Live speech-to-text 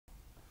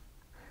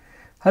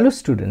Hello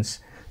students,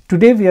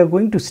 today we are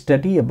going to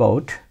study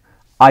about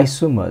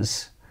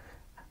isomers.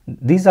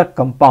 These are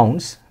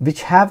compounds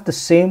which have the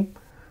same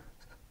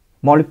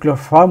molecular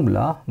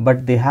formula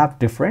but they have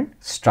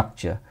different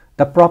structure.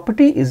 The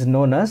property is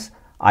known as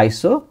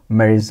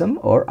isomerism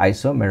or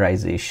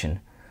isomerization.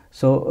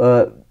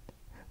 So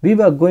we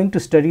were going to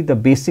study the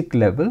basic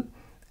level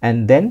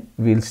and then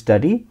we will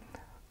study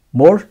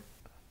more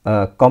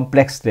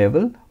complex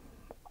level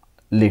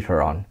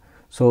later on.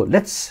 So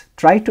let's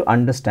try to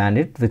understand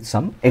it with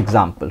some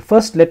example.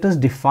 First, let us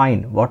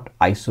define what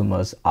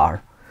isomers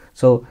are.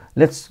 So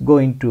let's go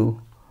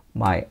into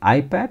my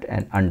iPad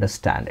and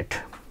understand it.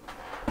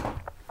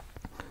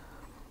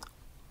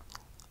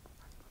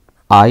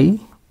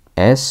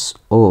 ISOMERS.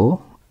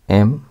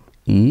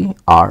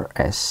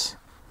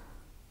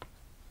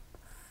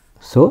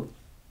 So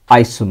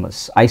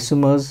isomers.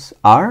 Isomers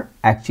are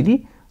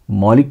actually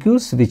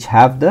molecules which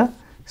have the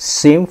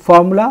same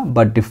formula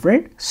but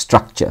different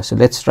structure. So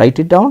let's write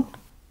it down.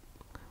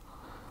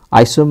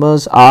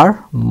 Isomers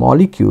are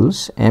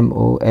molecules,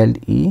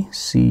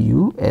 molecules,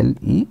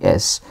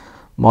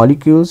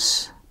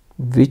 molecules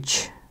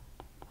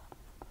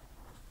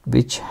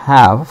which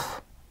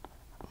have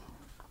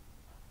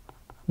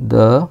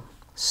the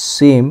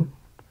same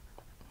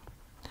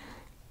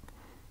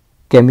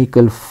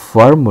chemical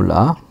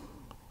formula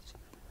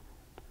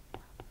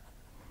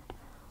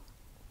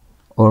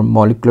or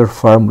molecular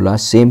formula,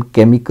 same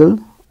chemical,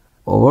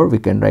 or we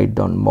can write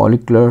down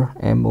molecular,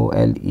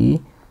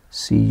 molecule,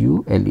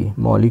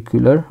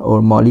 molecular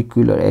or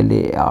molecular,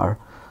 LAR,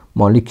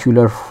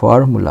 molecular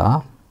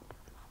formula,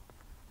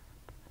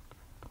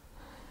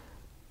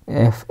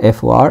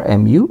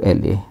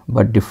 FORMULA,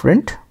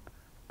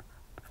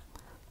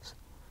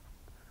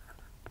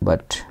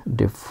 but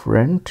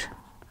different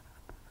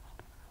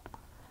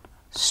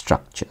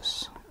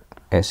structures,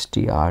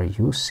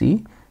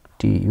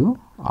 STRUCTURE.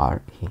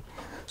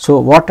 So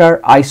what are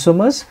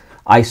isomers?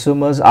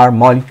 Isomers are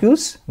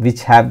molecules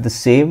which have the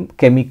same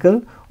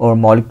chemical or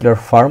molecular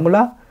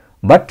formula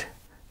but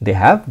they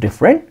have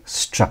different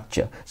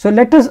structure. So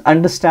let us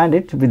understand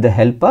it with the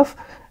help of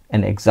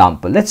an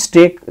example. Let's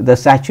take the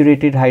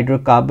saturated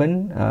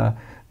hydrocarbon,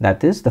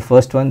 that is the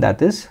first one,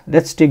 that is,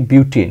 let's take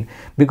butane,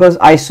 because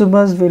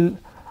isomers will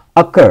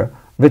occur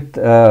with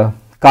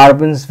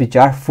carbons which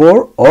are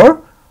 4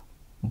 or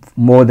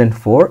more than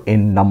 4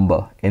 in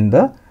number in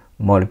the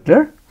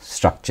molecular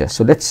structure.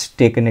 So let's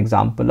take an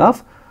example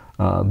of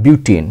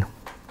butane.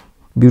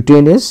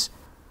 Butane is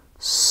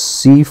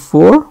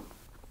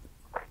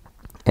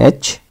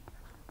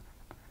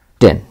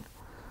C4H10.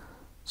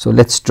 So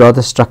let's draw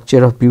the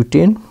structure of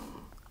butane.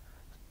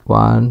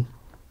 1,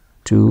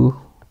 2,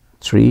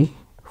 3,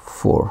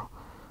 4,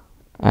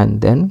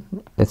 and then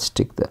let's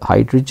take the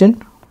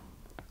hydrogen.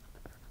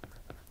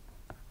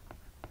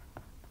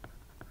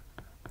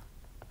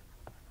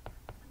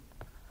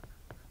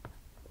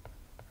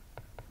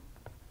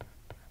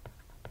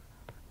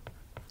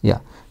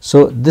 Yeah,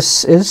 so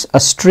this is a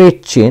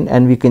straight chain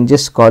and we can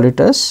just call it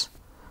as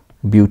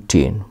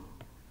butane.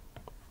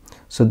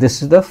 So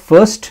this is the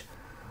first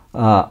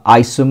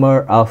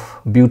isomer of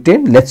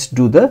butane. Let's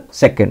do the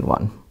second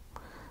one.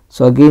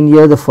 So again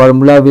here the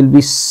formula will be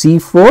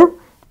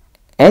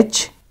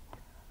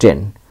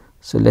C4H10.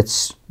 So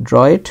let's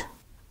draw it.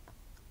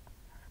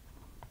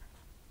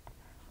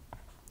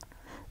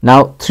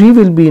 Now 3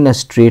 will be in a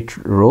straight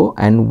row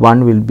and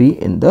 1 will be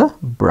in the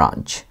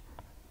branch.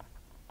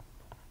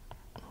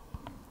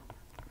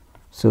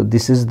 So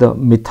this is the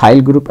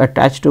methyl group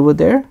attached over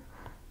there,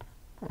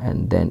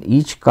 and then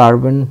each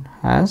carbon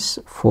has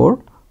 4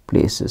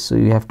 places. So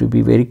you have to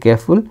be very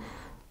careful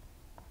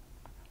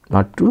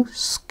not to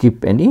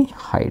skip any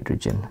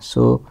hydrogen.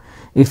 So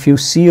if you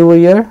see over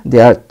here,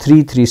 there are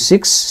 3, 3,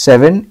 6,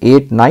 7,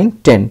 8, 9,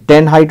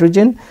 10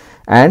 hydrogen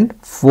and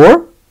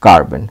 4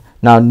 carbon.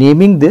 Now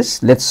naming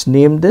this, let's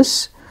name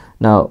this.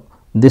 Now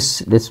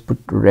this, let's put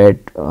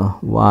red,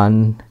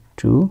 1,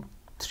 2,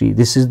 3.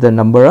 This is the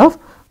number of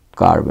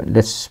carbon.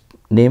 Let's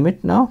name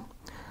it now.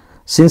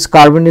 Since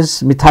carbon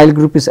is, methyl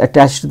group is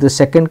attached to the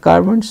second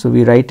carbon, so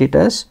we write it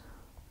as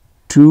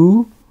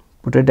 2,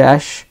 put a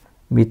dash,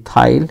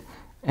 methyl,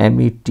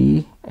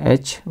 METHYL,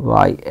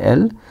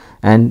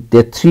 and there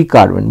are 3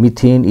 carbon,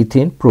 methane,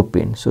 ethane,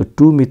 propane. So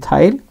 2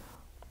 methyl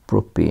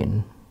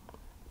propane.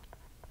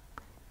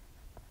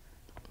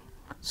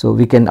 So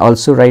we can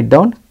also write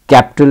down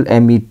capital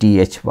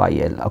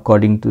METHYL.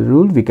 According to the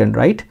rule we can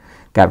write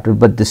capital,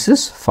 but this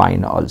is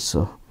fine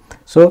also.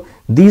 So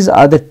these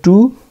are the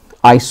 2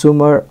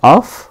 isomer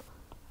of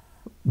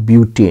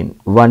butane.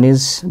 One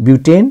is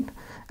butane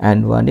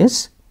and one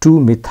is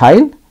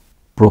 2-methyl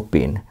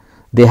propane.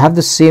 They have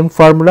the same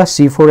formula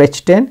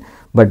C4H10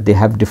 but they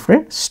have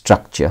different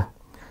structure.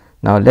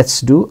 Now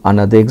let's do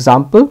another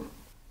example.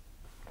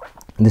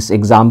 This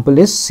example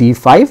is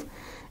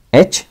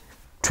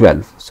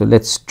C5H12. So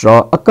let's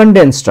draw a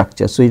condensed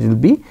structure so it will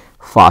be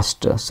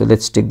faster. So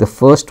let's take the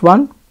first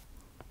one,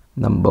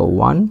 number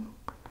 1.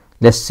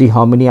 Let's see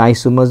how many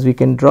isomers we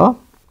can draw.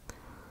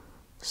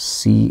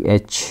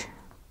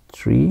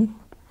 CH3,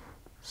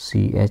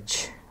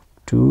 CH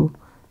 2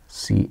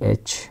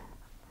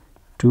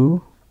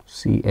 CH2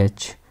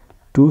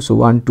 CH2. So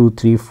 1 2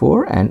 3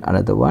 4 and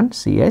another one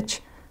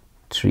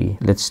CH3.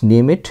 Let's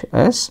name it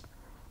as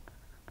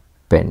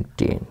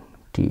pentane,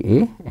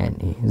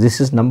 TANE. This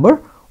is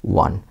number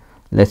 1.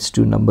 Let's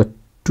do number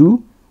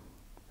 2,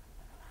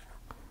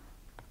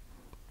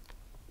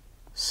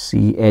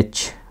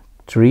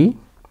 CH3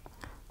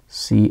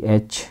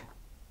 CH,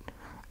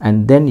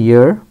 and then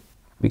here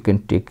we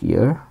can take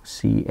here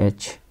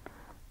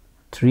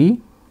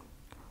CH3.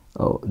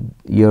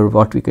 Here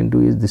what we can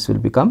do is this will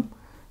become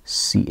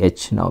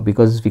CH now,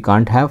 because we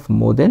can't have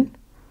more than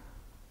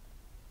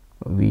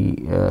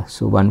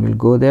so one will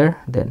go there,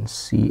 then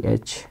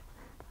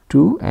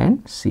CH2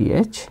 and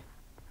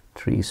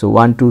CH3. So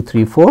 1 2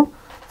 3 4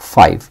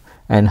 5.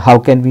 And how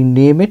can we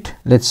name it?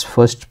 Let's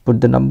first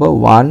put the number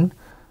 1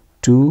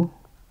 2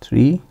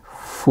 3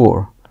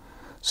 4.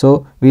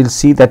 So we will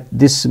see that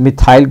this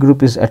methyl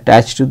group is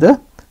attached to the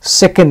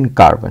second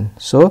carbon.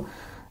 So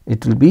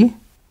it will be,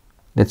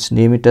 let's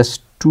name it as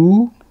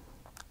 2,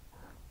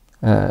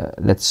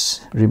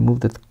 let's remove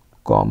the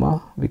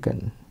comma, we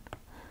can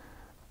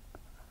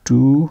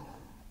 2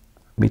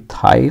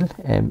 methyl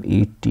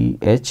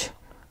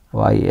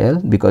methyl,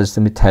 because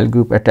the methyl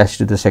group attached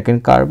to the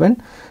second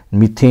carbon,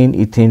 methane,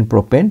 ethane,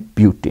 propane,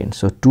 butane.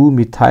 So 2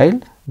 methyl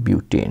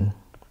butane.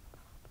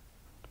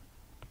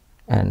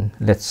 And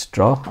let's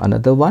draw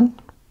another one,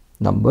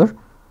 number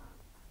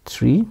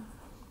 3,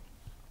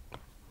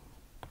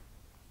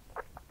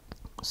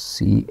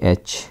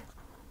 CH3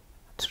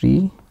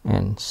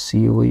 and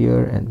C over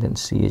here, and then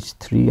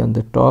CH3 on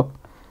the top,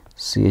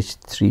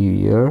 CH3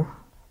 here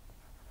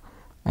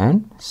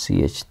and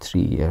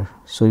CH3 here.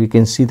 So you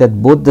can see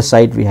that both the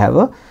side we have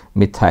a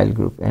methyl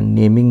group, and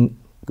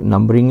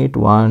numbering it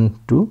 1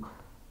 2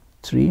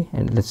 3,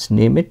 and let's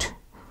name it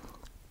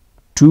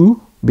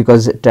 2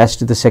 because attached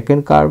to the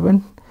second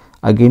carbon,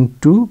 again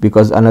 2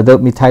 because another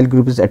methyl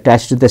group is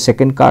attached to the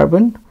second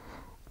carbon,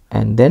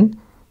 and then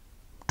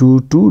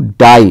 2 2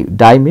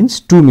 di means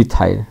 2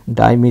 methyl,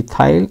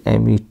 dimethyl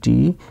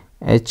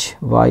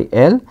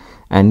methyl,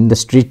 and in the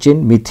straight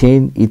chain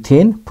methane,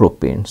 ethane,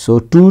 propane. So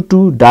 2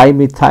 2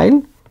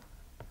 dimethyl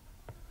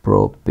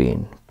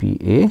propane,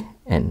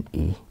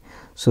 PANE.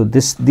 So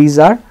these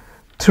are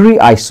 3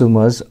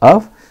 isomers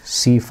of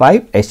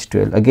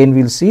C5H12. Again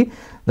we will see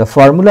the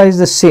formula is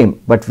the same,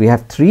 but we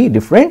have 3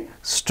 different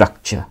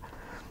structure.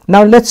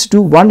 Now let's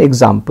do one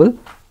example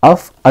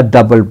of a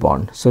double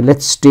bond. So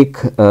let's take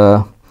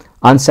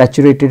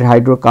unsaturated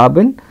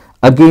hydrocarbon.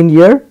 Again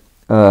here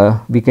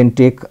we can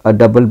take a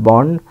double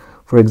bond.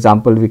 For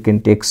example, we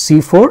can take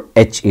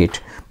C4H8.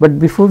 But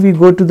before we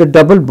go to the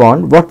double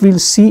bond, what we will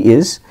see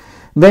is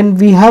when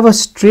we have a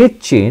straight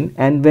chain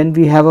and when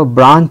we have a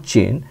branch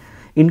chain.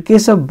 In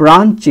case of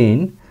branch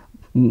chain,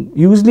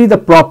 usually the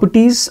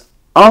properties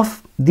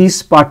of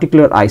these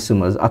particular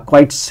isomers are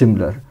quite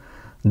similar.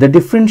 The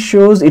difference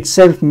shows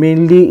itself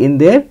mainly in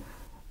their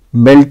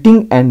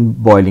melting and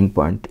boiling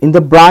point. In the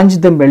branch,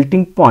 the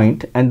melting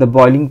point and the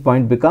boiling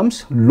point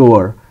becomes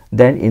lower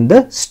than in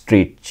the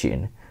straight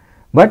chain,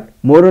 but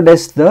more or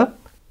less the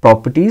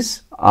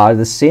properties are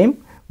the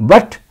same,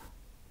 but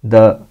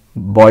the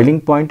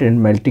boiling point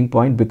and melting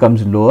point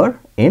becomes lower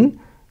in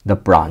the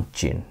branch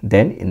chain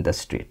than in the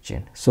straight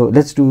chain. So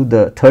let's do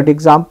the third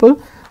example.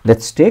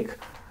 Let's take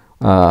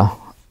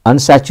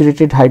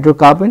unsaturated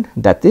hydrocarbon,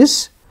 that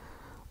is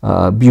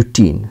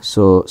butene.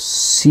 So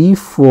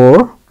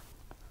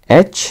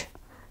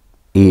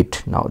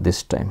C4H8 now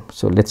this time.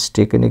 So let's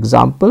take an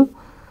example.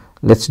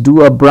 Let's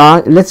do a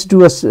branch, let's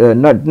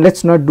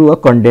not do a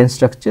condensed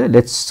structure,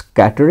 let's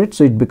scatter it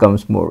so it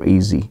becomes more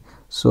easy.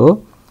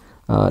 So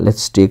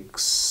let's take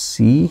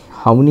C,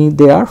 how many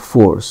there are?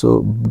 4.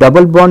 So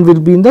double bond will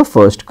be in the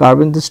first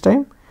carbon this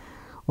time,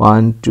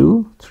 1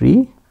 2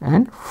 3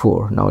 and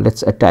 4. Now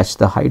let's attach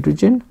the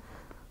hydrogen.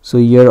 So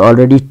here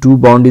already 2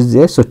 bond is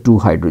there, so 2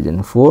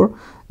 hydrogen, 4.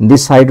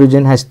 This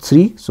hydrogen has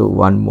 3, so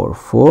 1 more,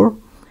 4.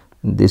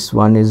 This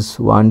one is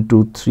 1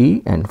 2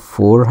 3 and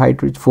 4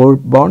 hydrogen, 4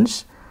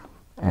 bonds,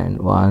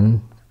 and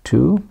 1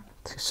 2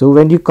 3. So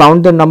when you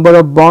count the number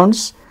of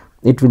bonds,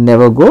 it will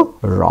never go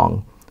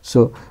wrong.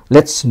 So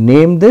let's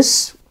name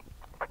this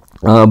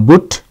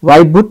but.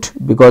 Why but?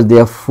 Because they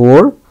are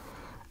 4,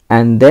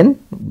 and then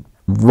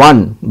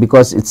 1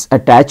 because it's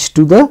attached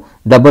to the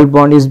double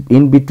bond is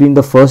in between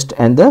the first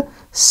and the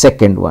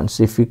second one.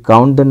 So if we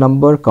count the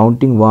number,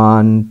 counting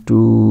 1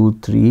 2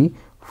 3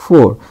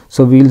 4,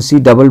 so we will see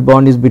double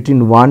bond is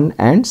between 1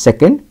 and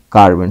second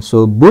carbon.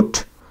 So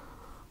but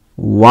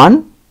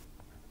 1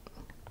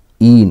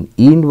 ene,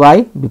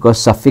 why?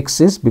 Because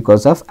suffix is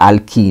because of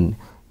alkene,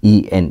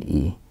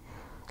 ene.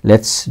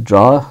 Let's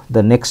draw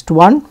the next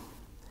one.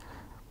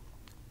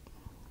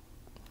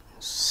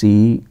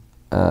 See,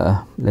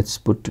 let's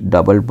put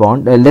double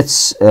bond,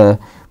 let's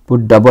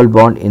put double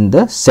bond in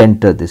the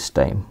center this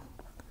time.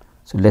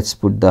 So let's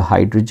put the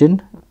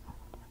hydrogen.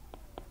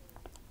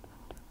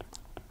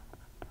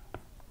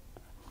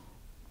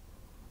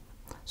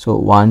 So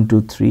 1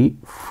 2 3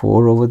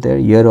 4 over there,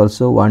 here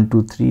also 1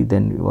 2 3,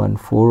 then 1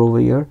 4 over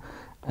here,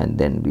 and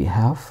then we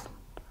have,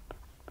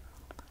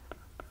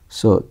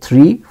 so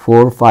 3,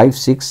 4, 5,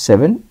 6,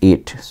 7,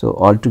 8. So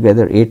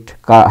altogether 8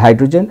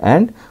 hydrogen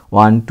and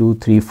 1, 2,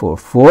 3, 4,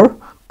 4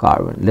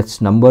 carbon. Let's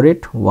number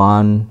it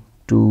 1,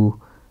 2,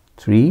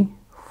 3,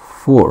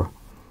 4.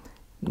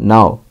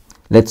 Now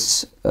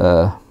let's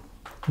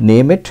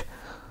name it.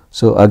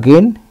 So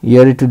again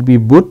here it would be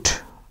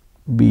but,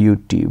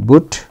 but,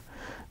 but.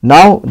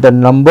 Now the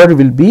number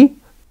will be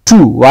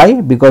 2.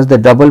 Why? Because the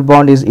double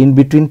bond is in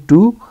between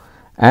 2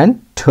 and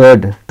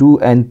 2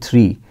 and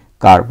 3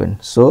 carbon.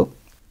 So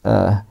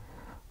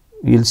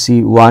you will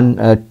see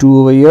 1, 2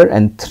 over here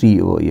and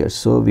 3 over here.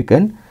 So we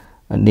can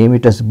name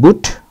it as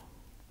but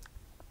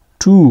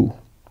 2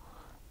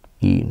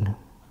 ene.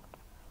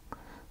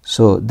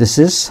 So this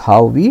is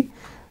how we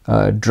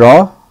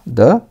draw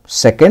the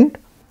second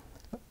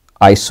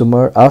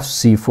isomer of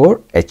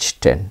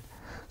C4H10.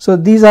 So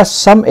these are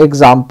some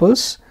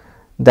examples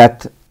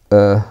that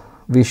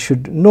we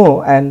should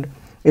know, and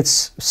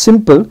it's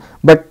simple,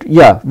 but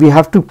yeah, we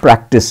have to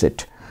practice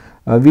it.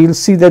 We will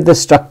see that the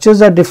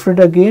structures are different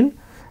again,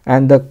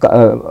 and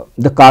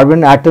the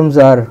carbon atoms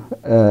are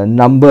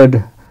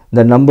numbered.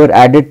 The number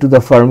added to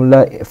the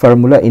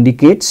formula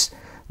indicates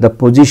the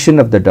position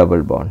of the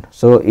double bond.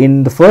 So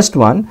in the first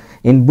one,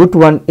 in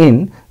but1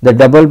 in, the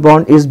double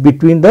bond is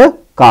between the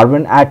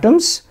carbon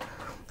atoms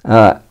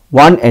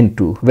 1 and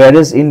 2,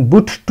 whereas in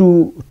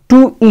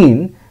but2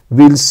 in,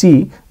 we will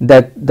see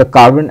that the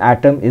carbon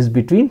atom is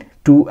between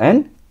 2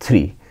 and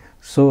 3.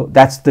 So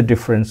that's the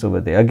difference over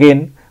there.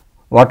 Again,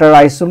 what are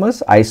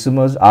isomers?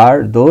 Isomers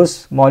are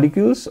those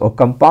molecules or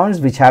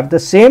compounds which have the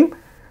same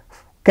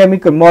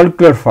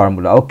molecular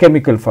formula or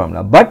chemical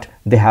formula, but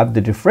they have the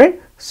different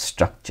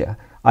structure.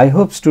 I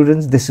hope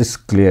students this is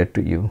clear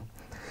to you.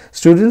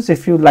 Students,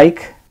 if you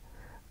like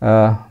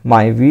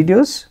my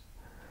videos,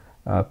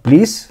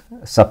 please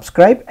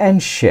subscribe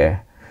and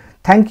share.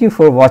 Thank you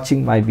for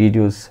watching my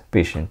videos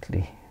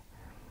patiently.